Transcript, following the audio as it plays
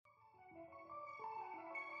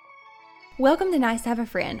Welcome to Nice to Have a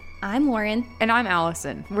Friend. I'm Lauren. And I'm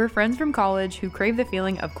Allison. We're friends from college who crave the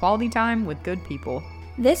feeling of quality time with good people.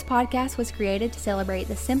 This podcast was created to celebrate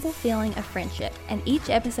the simple feeling of friendship, and each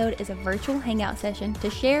episode is a virtual hangout session to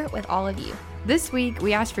share with all of you. This week,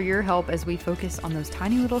 we ask for your help as we focus on those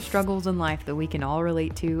tiny little struggles in life that we can all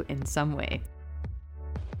relate to in some way.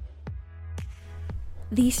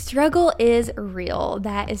 The struggle is real.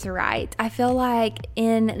 That is right. I feel like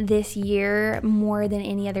in this year, more than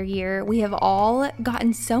any other year, we have all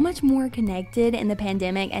gotten so much more connected in the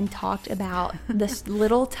pandemic and talked about the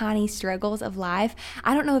little tiny struggles of life.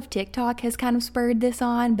 I don't know if TikTok has kind of spurred this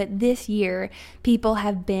on, but this year, people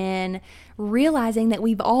have been realizing that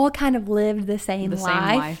we've all kind of lived the same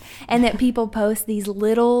life and that people post these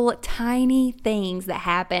little tiny things that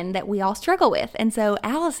happen that we all struggle with. And so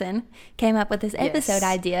Allison came up with this episode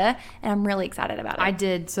idea, and I'm really excited about it. I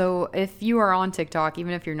did. So if you are on TikTok,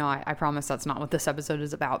 even if you're not, I promise that's not what this episode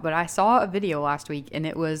is about. But I saw a video last week, and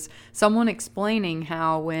it was someone explaining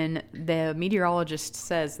how when the meteorologist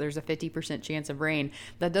says there's a 50% chance of rain,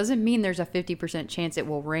 that doesn't mean there's a 50% chance it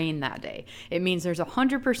will rain that day. It means there's a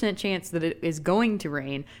 100% chance that it is going to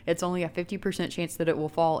rain. It's only a 50% chance that it will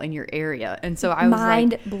fall in your area. And so I was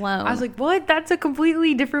mind blown. I was like, what? That's a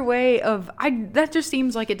completely different way of, that just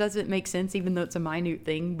seems like it doesn't make sense, even though it's a minute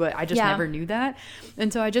thing, but I just never knew that.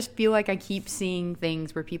 And so I just feel like I keep seeing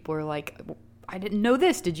things where people are like, I didn't know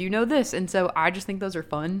this. Did you know this? And so I just think those are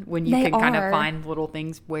fun when you can kind of find little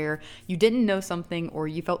things where you didn't know something or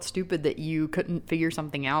you felt stupid that you couldn't figure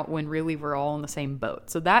something out when really we're all in the same boat.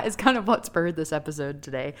 So that is kind of what spurred this episode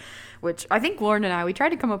today, which I think Lauren and I, we tried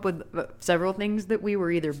to come up with several things that we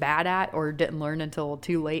were either bad at or didn't learn until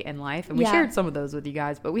too late in life. And we shared some of those with you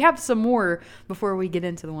guys, but we have some more before we get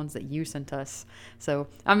into the ones that you sent us. So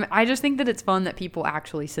I just think that it's fun that people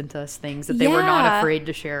actually sent us things that they were not afraid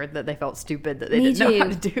to share, that they felt stupid that they didn't know how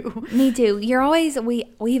to do. Me too. You're always,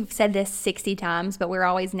 we've said this 60 times, but we're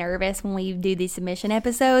always nervous when we do these submission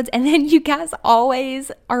episodes. And then you guys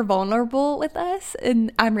always are vulnerable with us.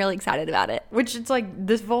 And I'm really excited about it. Which it's like,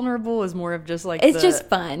 this vulnerable is more of just like, it's just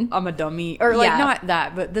fun. I'm a dummy. Or like, not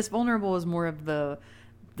that, but this vulnerable is more of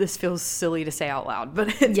this feels silly to say out loud, but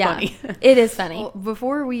it's funny. It is funny. Well,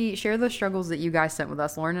 before we share the struggles that you guys sent with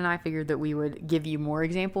us, Lauren and I figured that we would give you more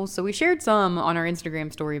examples. So we shared some on our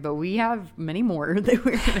Instagram story, but we have many more that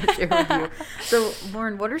we're going to share with you. So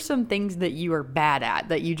Lauren, what are some things that you are bad at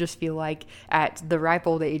that you just feel like at the ripe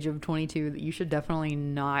old age of 22 that you should definitely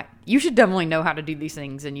know how to do these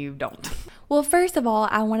things and you don't? Well, first of all,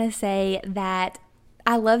 I want to say that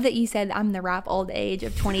I love that you said I'm the ripe old age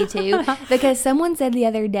of 22 because someone said the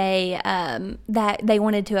other day that they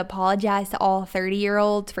wanted to apologize to all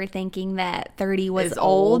 30-year-olds for thinking that 30 was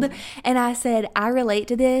old. And I said, I relate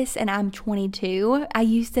to this and I'm 22. I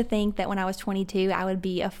used to think that when I was 22, I would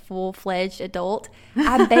be a full-fledged adult.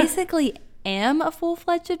 I basically am a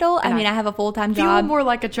full-fledged adult. I mean, I have a full-time job. I feel more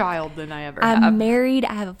like a child than I ever have. I'm married.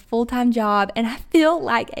 I have a full-time job, and I feel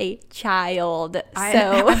like a child.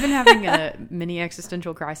 I've been having a mini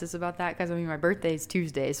existential crisis about that because, I mean, my birthday is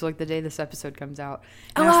Tuesday, so like the day this episode comes out.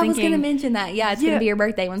 And I was going to mention that. Yeah, it's going to be your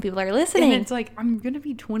birthday when people are listening. And it's like, I'm going to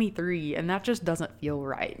be 23, and that just doesn't feel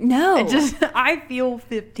right. No. I feel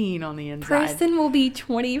 15 on the inside. Preston will be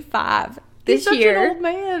 25. This He's year, such an old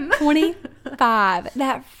man. 25.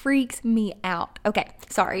 That freaks me out. Okay,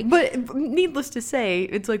 sorry. But needless to say,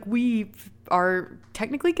 it's like we are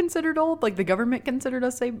technically considered old. Like the government considered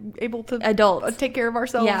us able to adults take care of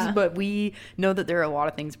ourselves. But we know that there are a lot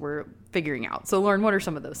of things we're figuring out. So Lauren, what are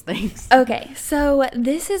some of those things? Okay, so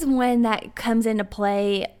this is one that comes into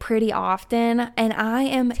play pretty often, and I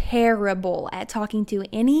am terrible at talking to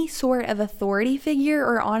any sort of authority figure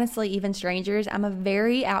or honestly even strangers. I'm a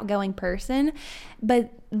very outgoing person,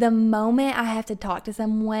 but the moment I have to talk to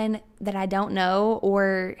someone that I don't know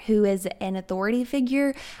or who is an authority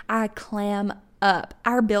figure, I clam up.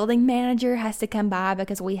 Our building manager has to come by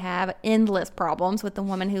because we have endless problems with the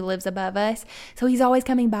woman who lives above us. So he's always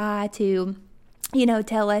coming by to,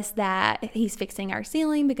 tell us that he's fixing our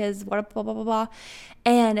ceiling because blah, blah, blah, blah, blah.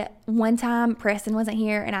 And one time Preston wasn't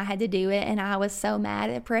here and I had to do it. And I was so mad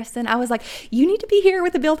at Preston. I was like, you need to be here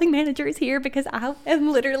with the building manager is here because I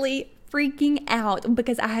am literally freaking out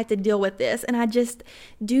because I had to deal with this. And I just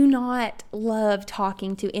do not love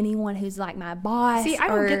talking to anyone who's like my boss. See, I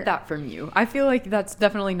don't get that from you. I feel like that's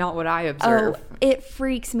definitely not what I observe. Oh, it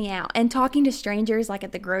freaks me out. And talking to strangers, like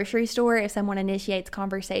at the grocery store, if someone initiates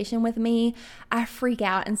conversation with me, I freak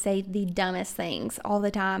out and say the dumbest things all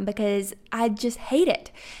the time because I just hate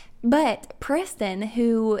it. But Preston,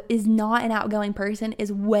 who is not an outgoing person,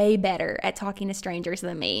 is way better at talking to strangers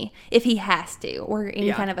than me, if he has to, or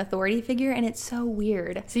any kind of authority figure, and it's so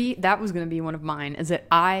weird. See, that was going to be one of mine, is that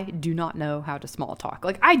I do not know how to small talk.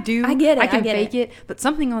 Like, I do. I get it. I can fake it, but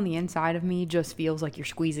something on the inside of me just feels like you're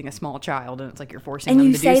squeezing a small child, and it's like you're forcing them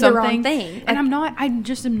to do something. And you say the wrong thing. And I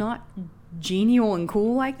just am not genial and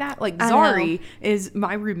cool like that. Like, Zari is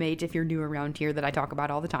my roommate, if you're new around here, that I talk about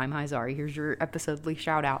all the time. Hi, Zari. Here's your episodely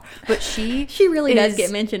shout out. But she really does get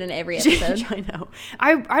mentioned in every episode. I know.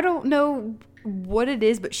 I don't know what it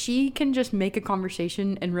is, but she can just make a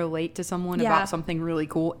conversation and relate to someone about something really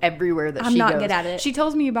cool everywhere that she goes. I'm not good at it. She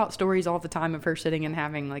tells me about stories all the time of her sitting and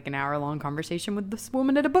having like an hour-long conversation with this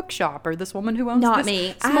woman at a bookshop, or this woman who owns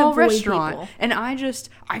this small restaurant. People. And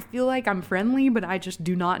I feel like I'm friendly, but I just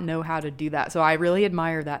do not know how to do that. So I really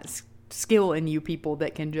admire that skill in you people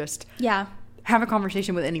that can just have a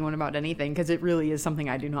conversation with anyone about anything, because it really is something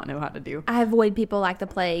I do not know how to do. I avoid people like the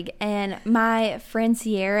plague, and my friend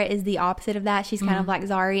Sierra is the opposite of that. She's kind of like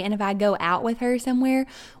Zari, and if I go out with her somewhere,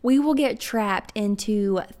 we will get trapped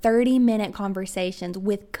into 30-minute conversations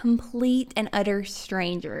with complete and utter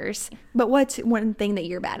strangers. But what's one thing that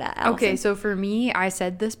you're bad at, Allison? Okay, so for me, I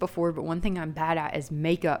said this before, but one thing I'm bad at is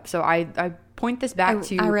makeup. So I point this back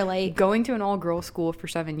to going to an all-girls school for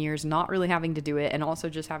 7 years, not really having to do it, and also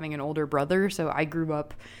just having an older brother. So I grew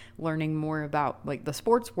up learning more about like the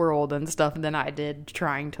sports world and stuff than I did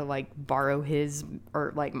trying to like borrow his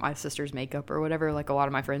or like my sister's makeup or whatever, like a lot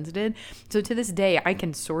of my friends did. So to this day, I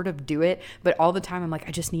can sort of do it, but all the time I'm like,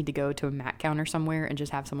 I just need to go to a MAC counter somewhere and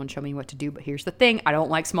just have someone show me what to do. But here's the thing, I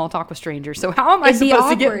don't like small talk with strangers. So how am I supposed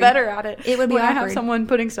to get better at it? It would be when awkward. I have someone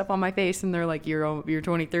putting stuff on my face and they're like, you're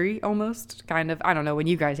 23 almost, kind of. I don't know, when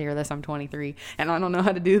you guys hear this, I'm 23 and I don't know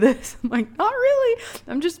how to do this. I'm like, not really.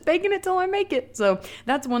 I'm just faking it till I make it. So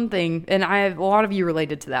that's one thing, and I have a lot of you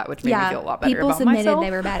related to that, which made me feel a lot better about myself. People submitted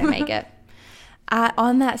they were bad at makeup.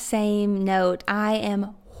 On that same note, I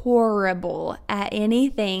am horrible at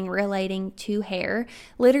anything relating to hair.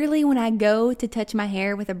 Literally, when I go to touch my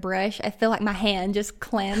hair with a brush, I feel like my hand just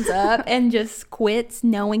clams up and just quits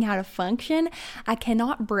knowing how to function. I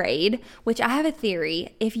cannot braid, which I have a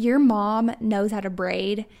theory. If your mom knows how to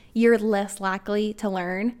braid, you're less likely to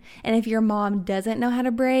learn. And if your mom doesn't know how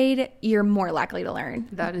to braid, you're more likely to learn.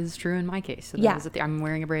 That is true in my case. So I'm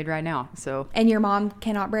wearing a braid right now. So. And your mom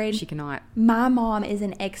cannot braid? She cannot. My mom is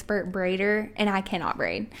an expert braider, and I cannot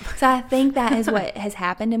braid. So I think that is what has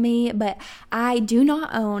happened to me. But I do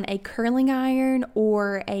not own a curling iron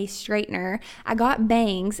or a straightener. I got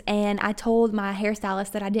bangs, and I told my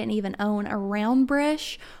hairstylist that I didn't even own a round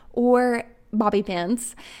brush or bobby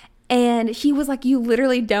pins. And she was like, you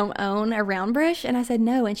literally don't own a round brush? And I said,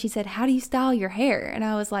 no. And she said, how do you style your hair? And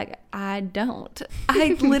I was like, I don't.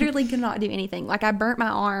 I literally could not do anything. Like, I burnt my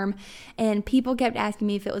arm, and people kept asking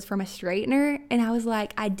me if it was from a straightener. And I was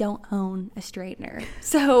like, I don't own a straightener.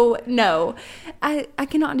 So, no, I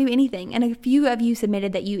cannot do anything. And a few of you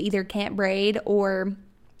submitted that you either can't braid or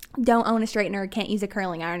don't own a straightener or can't use a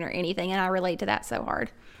curling iron or anything. And I relate to that so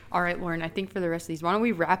hard. All right, Lauren, I think for the rest of these, why don't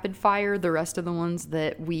we rapid fire the rest of the ones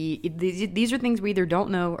that these are things we either don't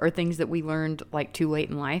know or things that we learned like too late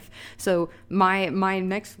in life. So my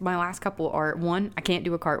last couple are, one, I can't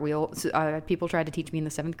do a cartwheel. So, people tried to teach me in the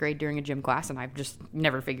 7th grade during a gym class, and I've just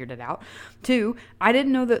never figured it out. 2, I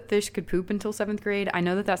didn't know that fish could poop until 7th grade. I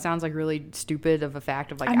know that sounds like really stupid of a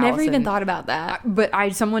fact of like, I've never even thought about that. But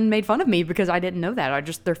someone made fun of me because I didn't know that.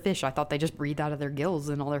 They're fish. I thought they just breathed out of their gills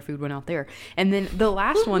and all their food went out there. And then the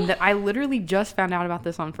last one that I literally just found out about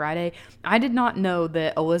this on Friday. I did not know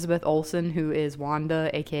that Elizabeth Olsen, who is Wanda,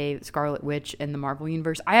 aka Scarlet Witch in the Marvel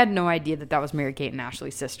Universe, I had no idea that was Mary-Kate and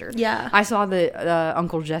Ashley's sister. Yeah. I saw that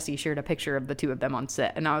Uncle Jesse shared a picture of the two of them on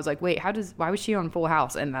set, and I was like, wait, why was she on Full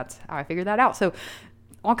House? And that's how I figured that out. So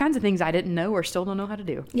all kinds of things I didn't know or still don't know how to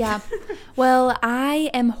do. Yeah. Well,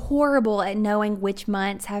 I am horrible at knowing which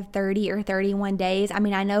months have 30 or 31 days. I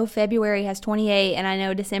mean, I know February has 28 and I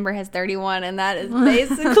know December has 31, and that is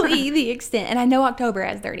basically the extent. And I know October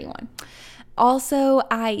has 31. Also,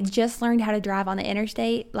 I just learned how to drive on the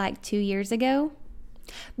interstate like 2 years ago.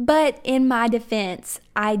 But in my defense,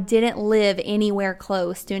 I didn't live anywhere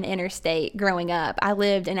close to an interstate growing up. I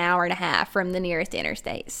lived an hour and a half from the nearest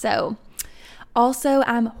interstate. So also,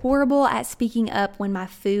 I'm horrible at speaking up when my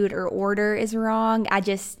food or order is wrong. I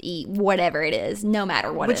just eat whatever it is, no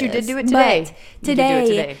matter what it is. But you did do it today. But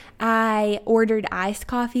today, I ordered iced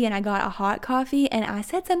coffee and I got a hot coffee, and I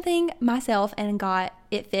said something myself and got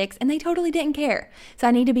it fixed, and they totally didn't care. So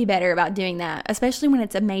I need to be better about doing that, especially when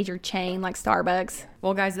it's a major chain like Starbucks.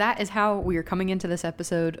 Well, guys, that is how we are coming into this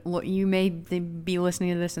episode. You may be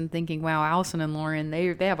listening to this and thinking, wow, Allison and Lauren, they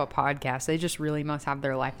have a podcast. They just really must have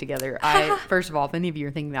their life together. First of all, if any of you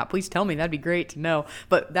are thinking that, please tell me. That'd be great to know.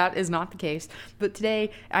 But that is not the case. But today,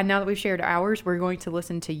 now that we've shared ours, we're going to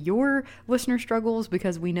listen to your listener struggles,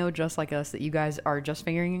 because we know, just like us, that you guys are just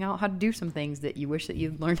figuring out how to do some things that you wish that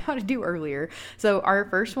you'd learned how to do earlier. So our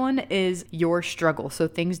first one is your struggle. So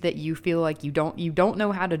things that you feel like you don't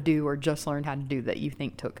know how to do, or just learned how to do, that you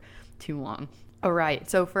think took too long. All right,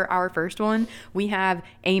 so for our first one, we have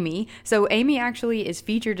Amy. So Amy actually is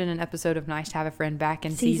featured in an episode of Nice to Have a Friend back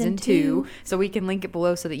in season 2. So we can link it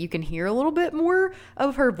below so that you can hear a little bit more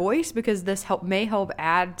of her voice, because this may help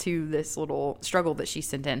add to this little struggle that she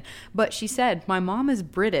sent in. But she said, my mom is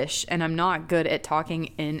British and I'm not good at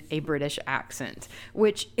talking in a British accent,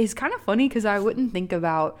 which is kind of funny, because I wouldn't think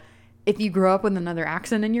about, if you grow up with another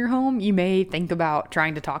accent in your home, you may think about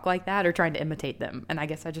trying to talk like that or trying to imitate them. And I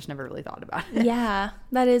guess I just never really thought about it. Yeah,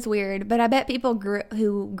 that is weird. But I bet people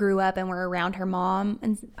who grew up and were around her mom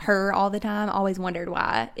and her all the time always wondered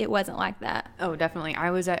why it wasn't like that. Oh, definitely. I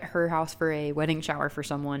was at her house for a wedding shower for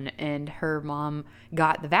someone, and her mom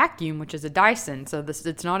got the vacuum, which is a Dyson. So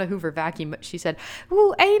it's not a Hoover vacuum, but she said,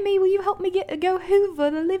 "Oh, Amy, will you help me go Hoover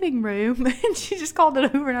the living room?" And she just called it a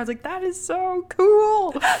Hoover, and I was like, that is so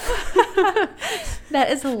cool. That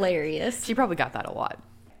is hilarious. She probably got that a lot.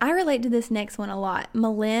 I relate to this next one a lot.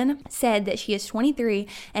 Malin said that she is 23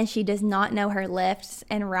 and she does not know her lefts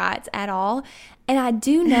and rights at all. And I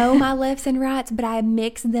do know my lefts and rights, but I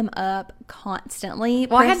mix them up constantly.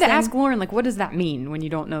 Well, I had to ask Lauren, like, what does that mean when you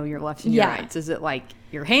don't know your lefts and your rights? Is it like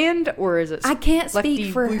your hand, or is it? I can't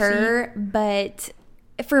speak for her, but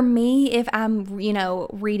for me, if I'm,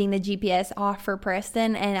 reading the GPS off for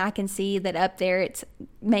Preston and I can see that up there it's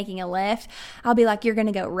making a left, I'll be like, you're going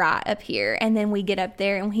to go right up here. And then we get up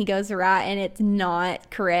there and he goes right and it's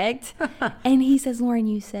not correct. And he says, Lauren,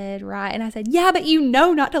 you said right. And I said, yeah, but you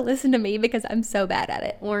know not to listen to me because I'm so bad at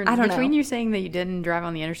it. Lauren, I don't between know. You saying that you didn't drive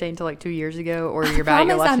on the interstate until like 2 years ago, or you're bad at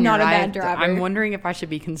your left I'm and your not a right, bad driver. I'm wondering if I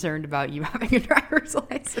should be concerned about you having a driver's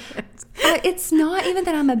license. It's not even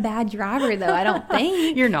that I'm a bad driver, though, I don't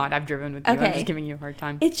think. You're not. I've driven with you. Okay. I'm just giving you a hard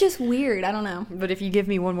time. It's just weird. I don't know. But if you give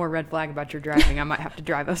me one more red flag about your driving, I might have to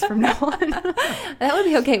drive us from now on. That would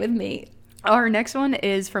be okay with me. Our next one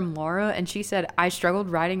is from Laura, and she said, I struggled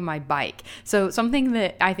riding my bike. So something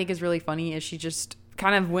that I think is really funny is she just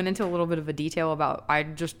kind of went into a little bit of a detail about, I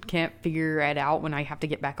just can't figure it out when I have to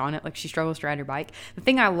get back on it. Like, she struggles to ride her bike. The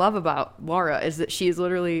thing I love about Laura is that she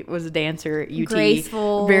was a dancer at UT.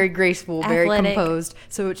 Graceful. Very graceful, athletic. very composed.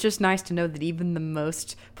 So it's just nice to know that even the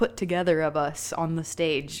most put together of us on the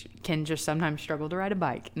stage can just sometimes struggle to ride a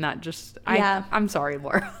bike. Not just, I'm sorry,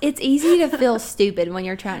 Laura. It's easy to feel stupid when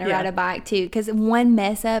you're trying to ride a bike, too, because one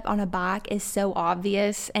mess up on a bike is so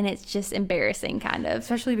obvious, and it's just embarrassing, kind of.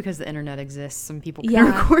 Especially because the internet exists. Some people can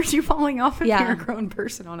record you falling off if you're a grown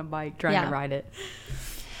person on a bike trying to ride it.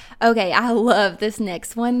 Okay, I love this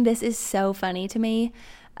next one. This is so funny to me.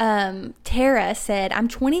 Tara said, I'm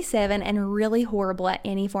 27 and really horrible at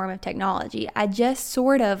any form of technology. I just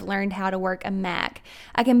sort of learned how to work a Mac.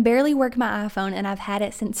 I can barely work my iPhone, and I've had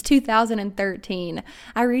it since 2013.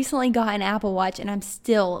 I recently got an Apple Watch and I'm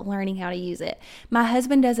still learning how to use it. My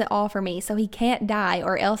husband does it all for me, so he can't die,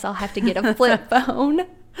 or else I'll have to get a flip phone.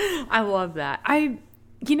 I love that. It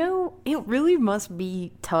really must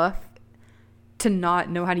be tough to not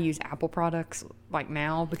know how to use Apple products like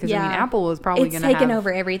now, because Apple is probably going to have... It's taken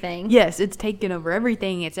over everything. Yes, it's taken over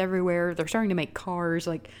everything. It's everywhere. They're starting to make cars.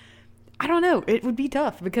 Like, I don't know. It would be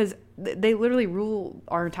tough because they literally rule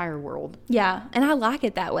our entire world. Yeah, and I like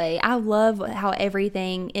it that way. I love how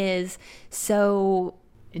everything is so...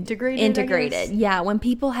 Integrated. Yeah, when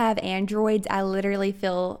people have Androids, I literally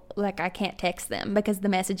feel like I can't text them because the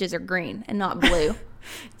messages are green and not blue.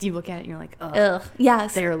 You look at it and you're like, ugh.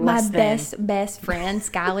 Yes, they're my best friend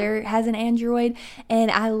Skylar has an Android, and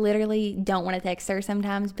I literally don't want to text her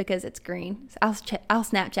sometimes because it's green. I'll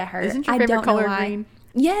Snapchat her. Isn't your favorite color green?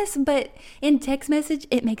 Yes, but in text message,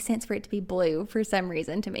 it makes sense for it to be blue for some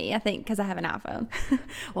reason to me, I think, because I have an iPhone.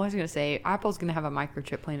 Well, I was going to say, Apple's going to have a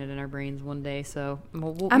microchip planted in our brains one day, so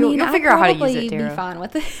you'll I'll figure out how to use it, Tara. Be fine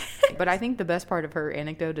with it. But I think the best part of her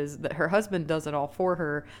anecdote is that her husband does it all for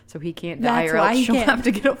her, so he can't die, or else she'll have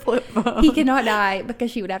to get a flip phone. He cannot die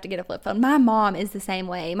because she would have to get a flip phone. My mom is the same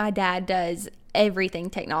way. My dad does everything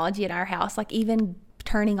technology at our house, like even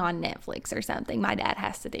turning on Netflix or something. My dad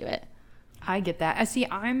has to do it. I get that. I see.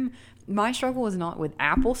 I'm my struggle is not with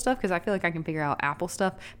Apple stuff, because I feel like I can figure out Apple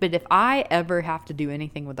stuff. But if I ever have to do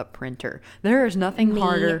anything with a printer, there is nothing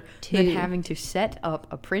harder than having to set up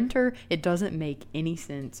a printer. It doesn't make any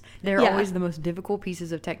sense. They're always the most difficult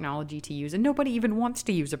pieces of technology to use, and nobody even wants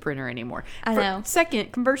to use a printer anymore. I know.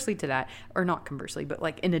 Second, conversely to that, or not conversely, but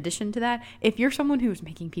like in addition to that, if you're someone who's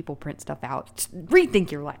making people print stuff out,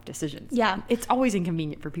 rethink your life decisions. Yeah. It's always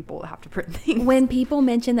inconvenient for people to have to print things. When people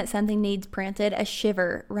mention that something needs printed, a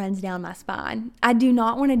shiver runs down my spine. I do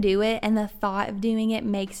not want to do it, and the thought of doing it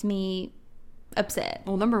makes me upset.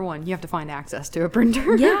 Well, number one, you have to find access to a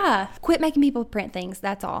printer. Yeah. Quit making people print things.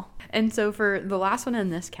 That's all. And so for the last one in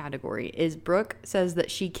this category is Brooke says that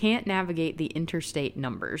she can't navigate the interstate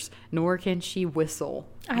numbers, nor can she whistle.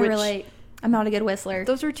 I relate. I'm not a good whistler.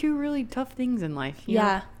 Those are two really tough things in life. You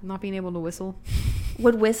know, not being able to whistle.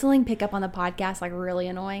 Would whistling pick up on the podcast like really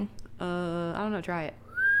annoying? I don't know. Try it.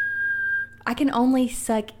 I can only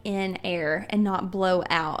suck in air and not blow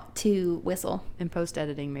out to whistle. In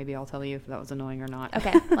post-editing, maybe I'll tell you if that was annoying or not.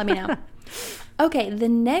 Okay, let me know. Okay, the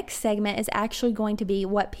next segment is actually going to be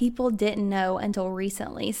what people didn't know until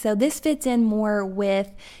recently. So this fits in more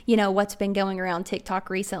with, you know, what's been going around TikTok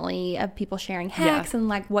recently of people sharing hacks and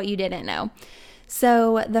like what you didn't know.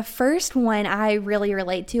 So the first one I really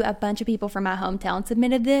relate to, a bunch of people from my hometown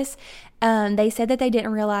submitted this. They said that they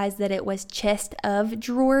didn't realize that it was chest of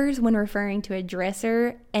drawers when referring to a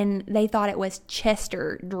dresser, and they thought it was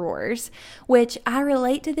Chester drawers, which I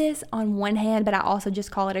relate to this on one hand, but I also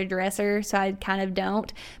just call it a dresser, so I kind of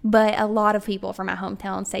don't. But a lot of people from my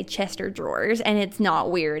hometown say Chester drawers, and it's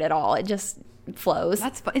not weird at all. It just flows.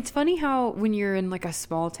 It's funny how when you're in like a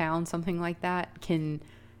small town, something like that can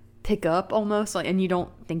pick up almost, like, and you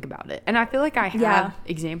don't think about it. And I feel like I have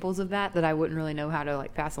examples of that I wouldn't really know how to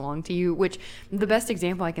like pass along to you, which the best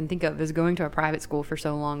example I can think of is going to a private school for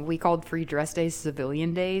so long. We called free dress days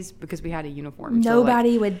civilian days because we had a uniform.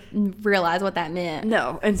 Nobody would realize what that meant.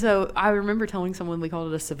 No. And so I remember telling someone we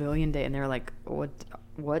called it a civilian day, and they were like, what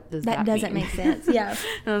does that mean? That doesn't make sense. Yeah.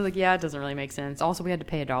 And I was like, yeah, it doesn't really make sense. Also, we had to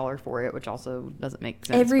pay $1 for it, which also doesn't make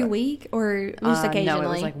sense. Every week or just occasionally? No,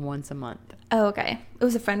 it was like once a month. Oh, okay. It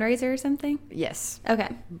was a fundraiser or something? Yes. Okay.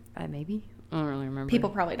 Maybe. I don't really remember. People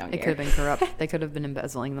probably don't care. It could have been corrupt. They could have been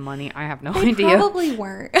embezzling the money. I have no They idea. Probably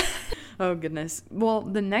weren't. Oh, goodness. Well,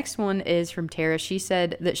 the next one is from Tara. She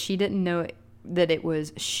said that she didn't know that it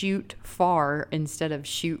was shoot far instead of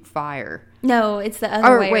shoot fire. No, it's the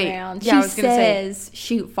other way around. Yeah, she says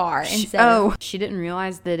shoot far instead of... She didn't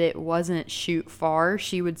realize that it wasn't shoot far.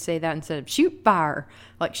 She would say that instead of shoot fire.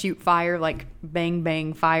 Like shoot fire, like bang,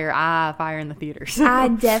 bang, fire. Fire in the theaters. I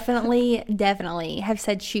definitely have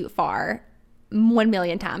said shoot far 1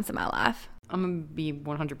 million times in my life. I'm going to be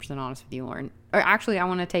 100% honest with you, Lauren. Or actually, I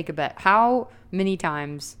want to take a bet. How many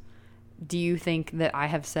times do you think that I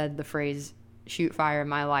have said the phrase shoot fire in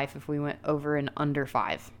my life if we went over and under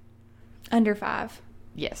 5? Under 5.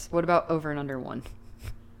 Yes. What about over and under 1?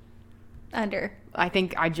 Under. I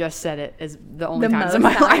think I just said it as the only The times most in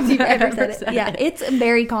my life you've I've ever said it. Yeah, it's a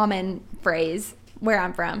very common phrase where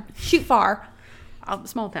I'm from. Shoot far.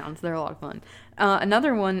 Small towns, they're a lot of fun.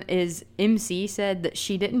 Another one is MC said that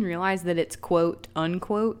she didn't realize that it's quote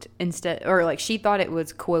unquote instead, or like she thought it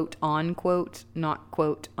was quote on quote, not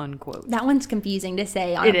quote unquote. That one's confusing to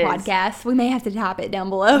say on a podcast. We may have to type it down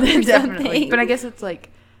below or something. But I guess it's like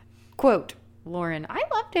quote, Lauren, I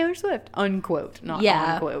love Taylor Swift, unquote, not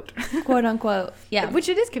unquote. Quote unquote. Yeah. Which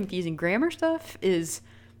it is confusing. Grammar stuff is,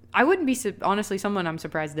 I wouldn't be, honestly, someone I'm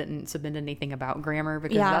surprised didn't submit anything about grammar,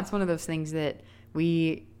 because that's one of those things that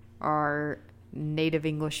we are native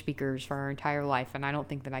English speakers for our entire life, and I don't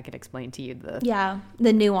think that I could explain to you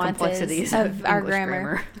the nuances complexities of our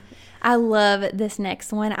grammar. I love this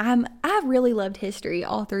next one. I really loved history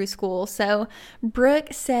all through school. So Brooke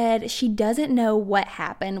said she doesn't know what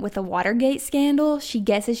happened with the Watergate scandal. She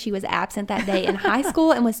guesses she was absent that day in high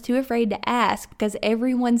school and was too afraid to ask because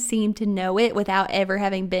everyone seemed to know it without ever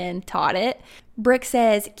having been taught it. Brooke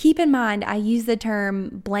says, keep in mind, I use the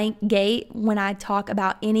term blank gate when I talk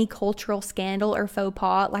about any cultural scandal or faux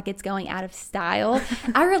pas, like it's going out of style.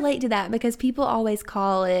 I relate to that because people always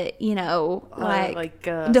call it,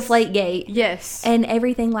 deflate gate. Yes. And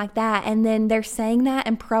everything like that. And then they're saying that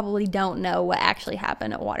and probably don't know what actually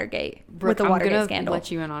happened at Watergate. Brooke, with the Watergate I'm scandal. Let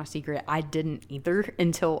you in on a secret. I didn't either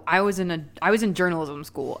until I was in journalism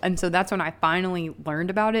school. And so that's when I finally learned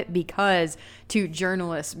about it, because two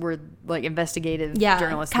journalists were like investigative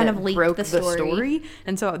journalists kind that of leaked broke the story.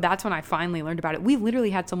 And so that's when I finally learned about it. We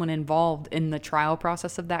literally had someone involved in the trial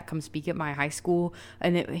process of that come speak at my high school,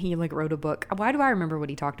 and he like wrote a book. Why do I remember what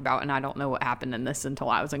he talked about? And I don't know what happened in this until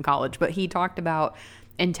I was in college, but he talked about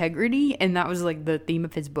integrity, and that was like the theme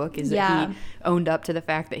of his book, is that he owned up to the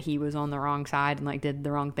fact that he was on the wrong side and like did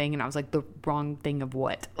the wrong thing. And I was like, the wrong thing of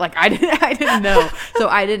what? Like I didn't know. So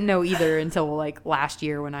I didn't know either until like last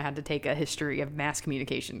year when I had to take a history of mass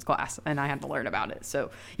communications class and I had to learn about it.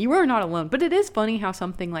 So you are not alone. But it is funny how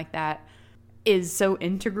something like that is so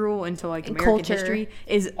integral into like American culture. History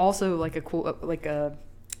is also like a cool, like a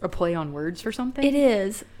play on words for something. It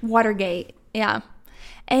is. Watergate. Yeah.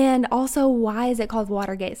 And also, why is it called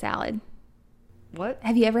Watergate salad? What?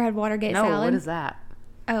 Have you ever had Watergate salad? No, what is that?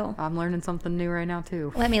 Oh. I'm learning something new right now,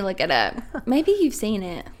 too. Let me look it up. Maybe you've seen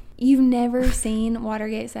it. You've never seen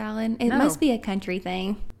Watergate salad? It must be a country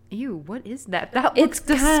thing. Ew, what is that? That looks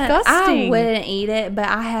disgusting. I wouldn't eat it, but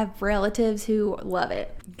I have relatives who love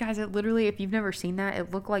it. Guys, it literally, if you've never seen that,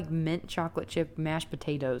 it looked like mint chocolate chip mashed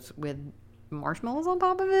potatoes with marshmallows on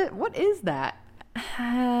top of it. What is that?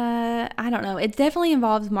 I don't know. It definitely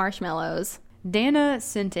involves marshmallows. Dana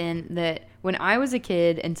sent in that when I was a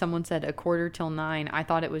kid and someone said 9:15, I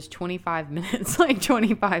thought it was 25 minutes, like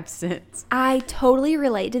 25 cents. I totally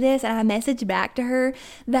relate to this, and I messaged back to her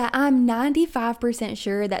that I'm 95%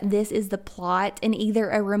 sure that this is the plot in either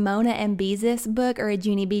a Ramona and Beezus book or a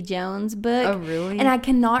Junie B. Jones book. Oh, really? And I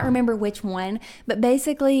cannot remember which one, but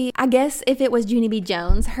basically, I guess if it was Junie B.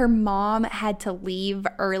 Jones, her mom had to leave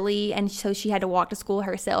early, and so she had to walk to school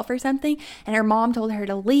herself or something, and her mom told her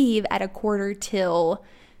to leave at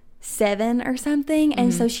 7:15 or something,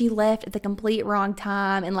 and so she left at the complete wrong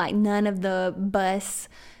time, and like none of the bus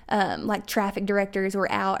like traffic directors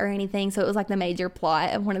were out or anything, so it was like the major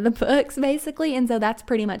plot of one of the books basically. And so that's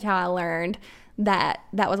pretty much how I learned that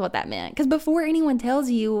was what that meant, because before anyone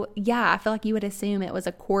tells you, I feel like you would assume it was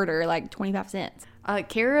a quarter, like 25 cents.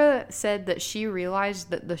 Kara said that she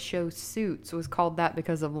realized that the show Suits was called that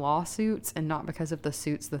because of lawsuits and not because of the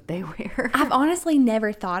suits that they wear. I've honestly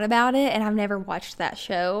never thought about it, and I've never watched that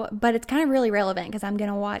show, but it's kind of really relevant because I'm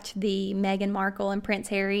going to watch the Meghan Markle and Prince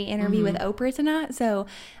Harry interview with Oprah tonight, so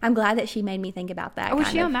I'm glad that she made me think about that. Oh, was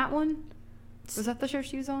she on that one? Was that the show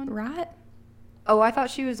she was on? Right? Oh, I thought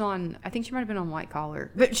she was on, I think she might have been on White Collar,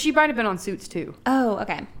 but she might have been on Suits too. Oh,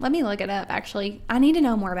 okay. Let me look it up, actually. I need to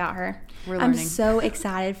know more about her. We're learning. I'm so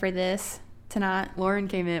excited for this tonight. Lauren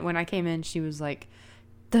came in, when I came in, she was like,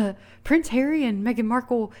 the Prince Harry and Meghan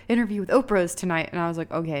Markle interview with Oprah is tonight. And I was like,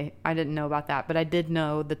 okay, I didn't know about that. But I did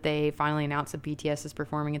know that they finally announced that BTS is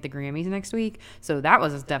performing at the Grammys next week. So that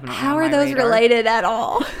was definitely How are those radar. related at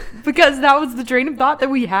all? Because that was the train of thought that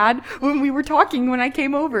we had when we were talking when I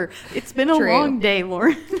came over. It's been a long day,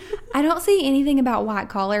 Lauren. I don't see anything about White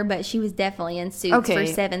Collar, but she was definitely in Suits for 7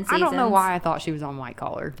 seasons. I don't know why I thought she was on White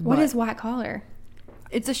Collar. What is White Collar?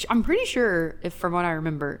 It's I'm pretty sure, if from what I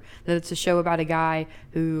remember, that it's a show about a guy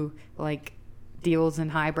who like deals in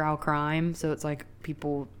highbrow crime. So it's like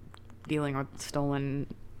people dealing with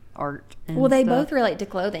stolen art. And they stuff. both relate to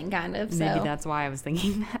clothing, kind of. So. Maybe that's why I was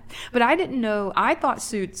thinking that. But I didn't know. I thought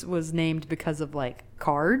Suits was named because of like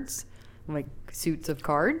cards, like suits of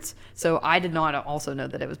cards. So I did not also know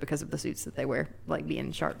that it was because of the suits that they wear, like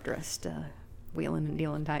being sharp dressed, wheeling and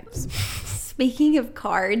dealing types. Speaking of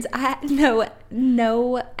cards, I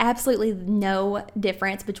know absolutely no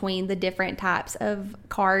difference between the different types of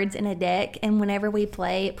cards in a deck. And whenever we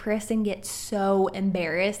play, Preston gets so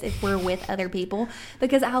embarrassed if we're with other people,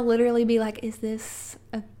 because I'll literally be like, is this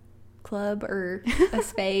a club or a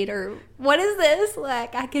spade or what is this?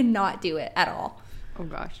 Like, I cannot do it at all. Oh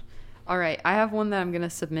gosh. All right, I have one that I'm going to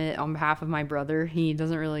submit on behalf of my brother. He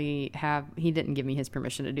didn't give me his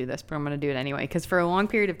permission to do this, but I'm going to do it anyway. Because for a long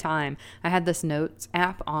period of time, I had this notes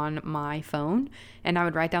app on my phone, and I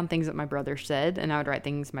would write down things that my brother said, and I would write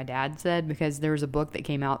things my dad said, because there was a book that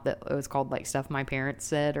came out that it was called like Stuff My Parents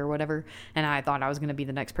Said or whatever, and I thought I was going to be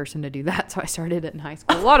the next person to do that, so I started it in high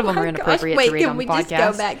school. A lot of them are inappropriate to read on the podcast. Wait, can we just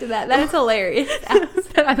go back to that? That is hilarious.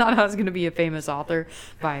 I thought I was going to be a famous author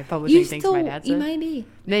by publishing things my dad said. You might be.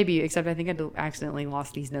 Maybe, except I think I accidentally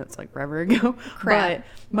lost these notes like forever ago. Crap. But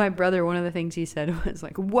my brother, one of the things he said was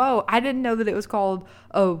like, whoa, I didn't know that it was called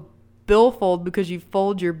a billfold because you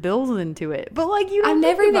fold your bills into it. But like, you don't I've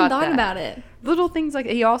never even thought that. about it. Little things like,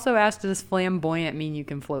 he also asked, does flamboyant mean you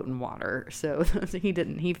can float in water? So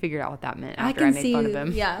he figured out what that meant after I made fun of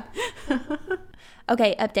him. Yeah.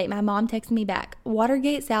 Okay, update. My mom texted me back.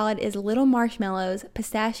 Watergate salad is little marshmallows,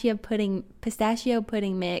 pistachio pudding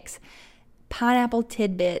mix, pineapple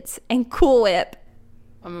tidbits, and Cool Whip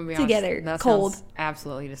I'm gonna be together, honest, that cold. sounds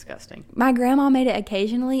absolutely disgusting. My grandma made it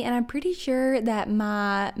occasionally, and I'm pretty sure that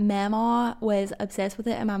my mama was obsessed with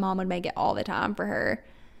it, and my mom would make it all the time for her.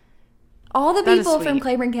 All the people from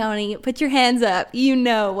Claiborne County, put your hands up. You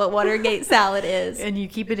know what Watergate salad is. And you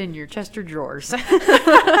keep it in your Chester drawers.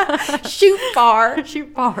 Shoot far.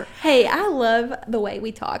 Shoot far. Hey, I love the way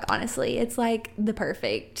we talk, honestly. It's like the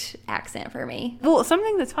perfect accent for me. Well,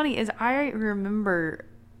 something that's funny is I remember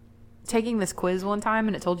taking this quiz one time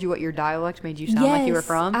and it told you what your dialect made you sound like you were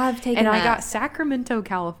from. I've taken that. I got Sacramento,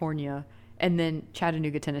 California, and then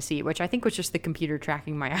Chattanooga, Tennessee, which I think was just the computer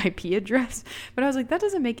tracking my IP address. But I was like, that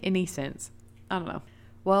doesn't make any sense. I don't know.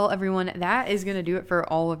 Well, everyone, that is going to do it for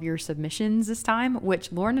all of your submissions this time,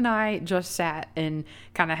 which Lauren and I just sat and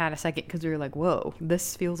kind of had a second because we were like, whoa,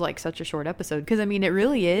 this feels like such a short episode. Because, I mean, it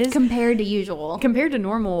really is. Compared to usual. Compared to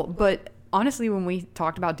normal. But honestly, when we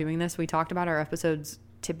talked about doing this, we talked about our episodes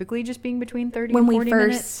typically just being between 30 and 40 minutes. When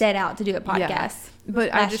we first set out to do a podcast. Yeah.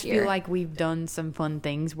 But I just feel like we've done some fun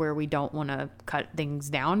things where we don't want to cut things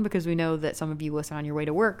down because we know that some of you listen on your way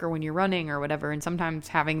to work or when you're running or whatever. And sometimes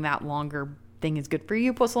having that longer thing is good for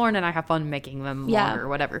you. Plus Lauren and I have fun making them longer or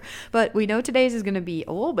whatever. But we know today's is going to be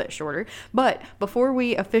a little bit shorter. But before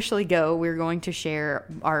we officially go, we're going to share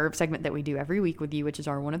our segment that we do every week with you, which is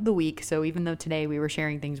our one of the week. So even though today we were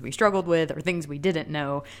sharing things we struggled with or things we didn't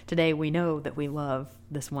know, today we know that we love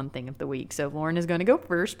this one thing of the week. So Lauren is going to go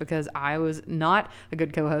first because I was not a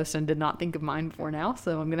good co-host and did not think of mine before now.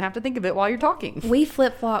 So I'm going to have to think of it while you're talking. We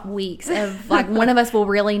flip-flop weeks of like one of us will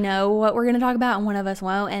really know what we're going to talk about and one of us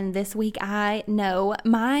won't. And this week I know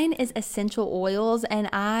mine is essential oils. And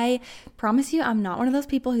I promise you, I'm not one of those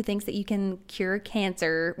people who thinks that you can cure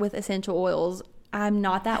cancer with essential oils. I'm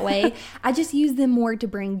not that way. I just use them more to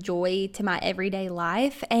bring joy to my everyday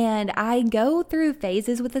life. And I go through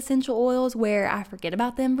phases with essential oils where I forget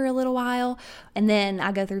about them for a little while. And then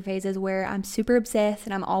I go through phases where I'm super obsessed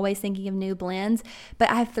and I'm always thinking of new blends. But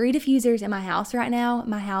I have 3 diffusers in my house right now.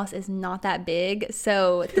 My house is not that big.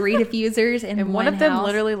 So 3 diffusers in and one of them house.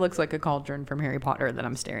 Literally looks like a cauldron from Harry Potter that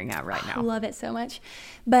I'm staring at right now. I love it so much.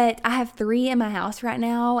 But I have 3 in my house right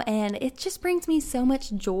now. And it just brings me so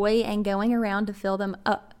much joy and going around to fill them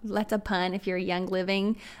up. That's a pun if you're a Young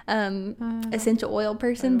Living essential oil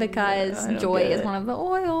person because joy is one of the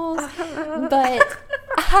oils. But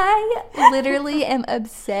I literally am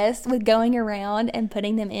obsessed with going around and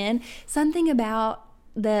putting them in. Something about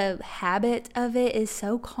the habit of it is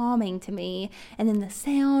so calming to me. And then the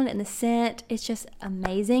sound and the scent, it's just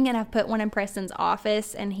amazing. And I've put one in Preston's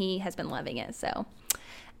office and he has been loving it. So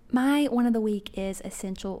my one of the week is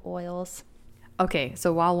essential oils. Okay,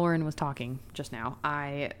 so while Lauren was talking just now,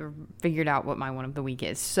 I figured out what my one of the week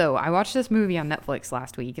is. So I watched this movie on Netflix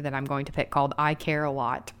last week that I'm going to pick called I Care a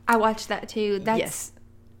Lot. I watched that too. Yes.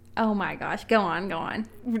 Oh my gosh. Go on.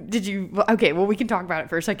 Did you? Okay, well, we can talk about it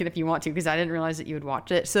for a second if you want to, because I didn't realize that you would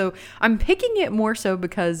watch it. So I'm picking it more so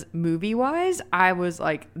because movie-wise, I was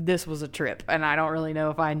like, this was a trip. And I don't really know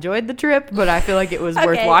if I enjoyed the trip, but I feel like it was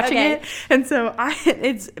worth watching it. And so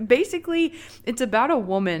it's basically, it's about a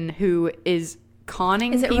woman who is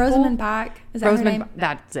conning people. Is it Rosamund Pike? Is that her name?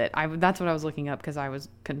 That's it. That's what I was looking up because I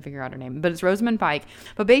couldn't figure out her name. But it's Rosamund Pike.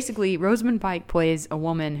 But basically, Rosamund Pike plays a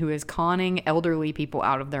woman who is conning elderly people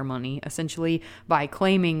out of their money, essentially by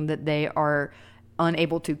claiming that they are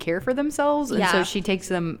unable to care for themselves. And so she takes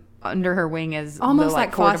them under her wing as almost the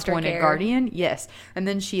like court-appointed guardian. Yes. And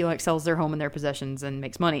then she sells their home and their possessions and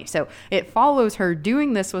makes money. So it follows her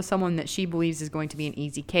doing this with someone that she believes is going to be an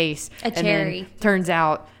easy case. A cherry. And then turns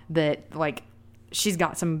out that she's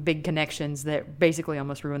got some big connections that basically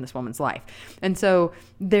almost ruin this woman's life. And so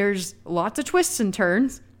there's lots of twists and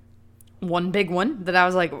turns. One big one that I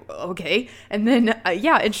was like, okay. And then,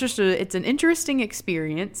 it's an interesting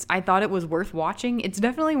experience. I thought it was worth watching. It's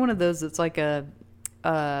definitely one of those that's like a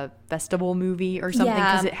festival movie or something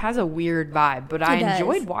because it has a weird vibe, but I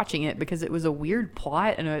enjoyed watching it because it was a weird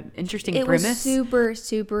plot and an interesting premise. It was super,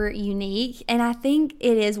 super unique, and I think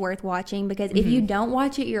it is worth watching because if you don't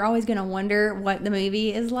watch it, you're always going to wonder what the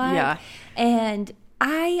movie is like. Yeah. And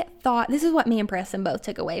I thought, this is what me and Preston both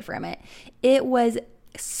took away from it. It was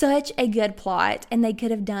such a good plot and they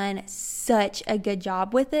could have done such a good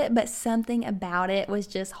job with it, but something about it was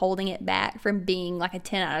just holding it back from being like a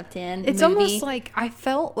 10 out of 10 It's movie. Almost like I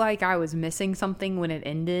felt like I was missing something when it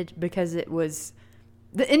ended because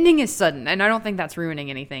the ending is sudden, and I don't think that's ruining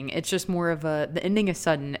anything. It's just more of the ending is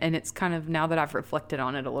sudden, and it's kind of, now that I've reflected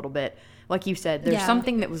on it a little bit, like you said, there's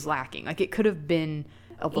something that was lacking. Like it could have been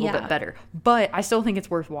a little bit better, but I still think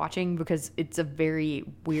it's worth watching because it's a very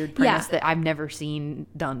weird premise that I've never seen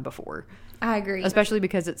done before. I agree, especially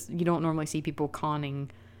because you don't normally see people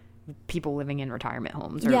conning people living in retirement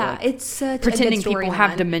homes. Or Yeah, like it's such pretending a good people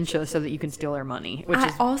have storyline. dementia so that you can steal their money. Which I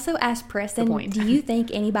is also asked Preston, point. do you think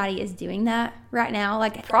anybody is doing that right now?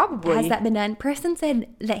 Like, Probably. has that been done? Preston said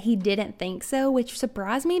that he didn't think so, which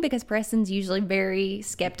surprised me because Preston's usually very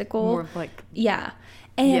skeptical. more of like Yeah.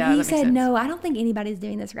 And Yeah, that he makes said, sense. no, I don't think anybody's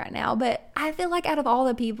doing this right now. But I feel like out of all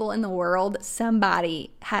the people in the world,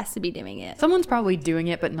 somebody has to be doing it. someone's probably doing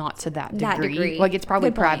it, but not to that degree. Like it's probably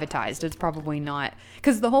Good point. privatized. It's probably not,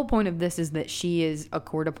 because the whole point of this is that she is a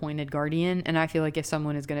court-appointed guardian, and I feel like if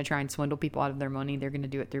someone is going to try and swindle people out of their money, they're going to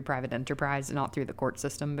do it through private enterprise, not through the court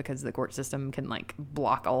system, because the court system can like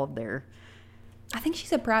block all of their. I think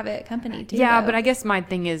she's a private company too. Yeah, though. but I guess my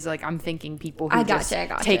thing is like I'm thinking people who I just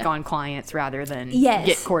gotcha. take on clients rather than Yes.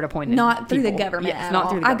 get court-appointed. Not through the people. government Yes, at not all.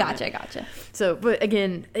 through the I government. gotcha. So, but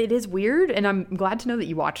again, it is weird, and I'm glad to know that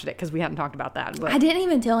you watched it because we hadn't talked about that. But I didn't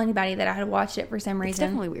even tell anybody that I had watched it for some reason. it's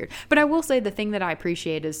definitely weird. But I will say the thing that I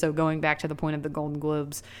appreciate is, so going back to the point of the Golden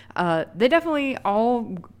Globes, they definitely,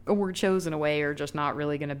 all award shows in a way are just not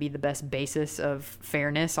really going to be the best basis of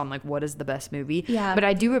fairness on like what is the best movie. Yeah. But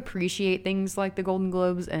I do appreciate things like the Golden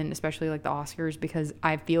Globes and especially like the Oscars, because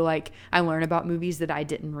I feel like I learn about movies that I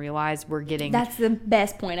didn't realize were getting That's the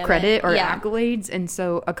best point of credit it. or Yeah. accolades. And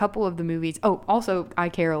so a couple of the movies, also I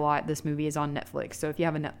Care a Lot, this movie is on Netflix, so if you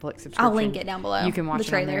have a Netflix subscription, I'll link it down below. you can watch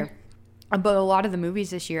the it on trailer. there. But a lot of the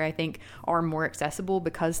movies this year, I think, are more accessible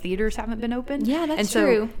because theaters haven't been open. Yeah, that's and so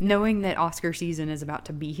true. knowing that Oscar season is about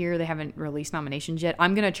to be here, they haven't released nominations yet.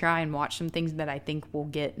 I'm going to try and watch some things that I think will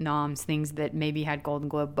get noms, things that maybe had Golden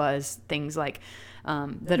Globe buzz, things like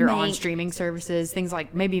that are on Mank. streaming services, things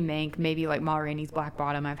like maybe Mank, maybe like Ma Rainey's Black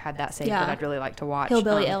Bottom. I've had that saved Yeah. that I'd really like to watch.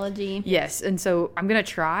 Hillbilly Elegy. Yes, and so I'm gonna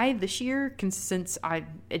try this year since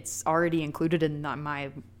it's already included in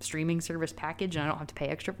my streaming service package and I don't have to pay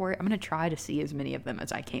extra for it. I'm gonna try to see as many of them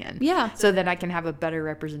as I can. Yeah. So that I can have a better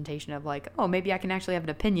representation of like, oh, maybe I can actually have an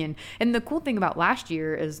opinion. And the cool thing about last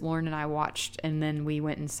year is Lauren and I watched, and then we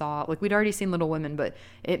went and saw, like, we'd already seen Little Women, but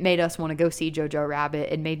it made us want to go see Jojo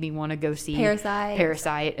Rabbit. It made me want to go see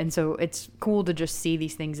Parasite. And so it's cool to just see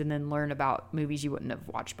these things and then learn about movies you wouldn't have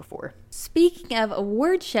watched before. Speaking of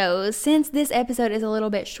award shows, since this episode is a little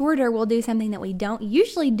bit shorter, we'll do something that we don't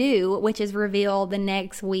usually do, which is reveal the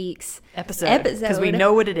next week's Episode. Because we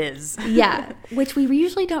know what it is. Yeah, which we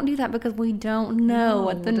usually don't do that because we don't know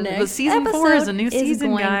what the next season 4 is a new season,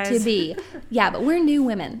 going guys. to be. Yeah, but we're new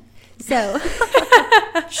women. So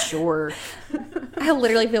Sure. I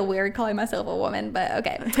literally feel weird calling myself a woman, but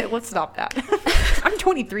okay. Let's stop that. I'm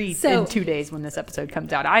 23 So- in 2 days when this episode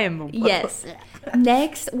comes out. I am. Yes.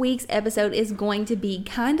 Next week's episode is going to be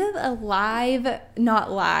kind of a live,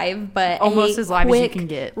 not live, but Almost a as live as you quick can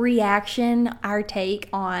get. reaction, our take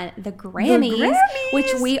on the Grammys,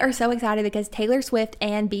 which we are so excited because Taylor Swift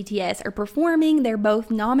and BTS are performing. They're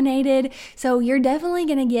both nominated. So you're definitely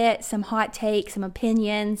going to get some hot takes, some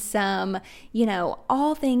opinions, some,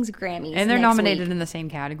 all things Grammys. And they're next nominated week. in the same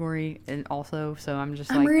category and also, so I'm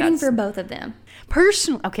just I'm like, rooting that's for both of them.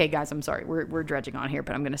 personally. Okay, guys, I'm sorry. We're dredging on here,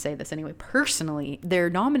 but I'm going to say this anyway. Personally, they're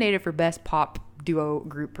nominated for Best Pop Duo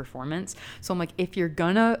Group Performance. So I'm like, if you're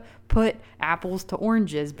gonna put apples to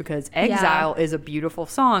oranges, because Exile is a beautiful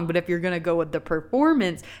song, but if you're gonna go with the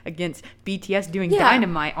performance against BTS doing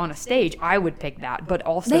Dynamite on a stage, I would pick that. But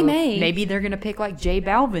also, maybe they're gonna pick like J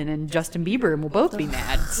Balvin and Justin Bieber, and we'll both be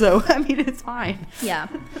mad. So I mean, it's fine. Yeah,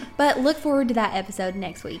 but look forward to that episode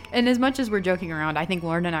next week. And as much as we're joking around, I think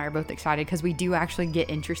Lauren and I are both excited because we do actually get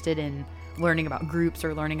interested in learning about groups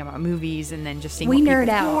or learning about movies, and then just seeing We what nerd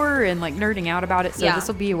people out. for and like nerding out about it. So this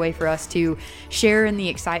will be a way for us to share in the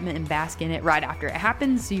excitement and bask in it right after it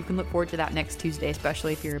happens. So you can look forward to that next Tuesday,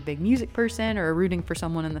 especially if you're a big music person or rooting for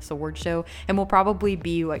someone in this award show. And we'll probably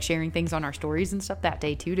be like sharing things on our stories and stuff that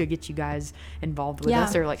day too, to get you guys involved with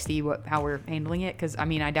us or like see how we're handling it. Because I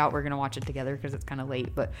mean, I doubt we're gonna watch it together because it's kind of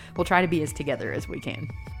late, but we'll try to be as together as we can.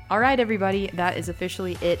 All right, everybody, that is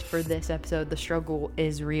officially it for this episode. The struggle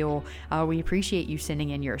is real. We appreciate you sending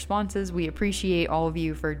in your responses. We appreciate all of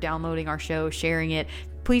you for downloading our show, sharing it.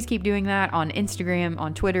 Please keep doing that on Instagram,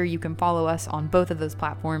 on Twitter. You can follow us on both of those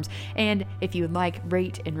platforms. And if you would like,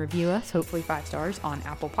 rate and review us, hopefully 5 stars on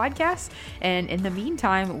Apple Podcasts. And in the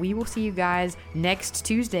meantime, we will see you guys next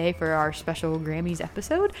Tuesday for our special Grammys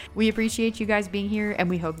episode. We appreciate you guys being here, and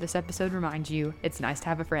we hope this episode reminds you it's nice to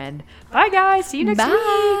have a friend. Bye, guys. See you next week.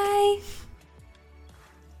 Bye.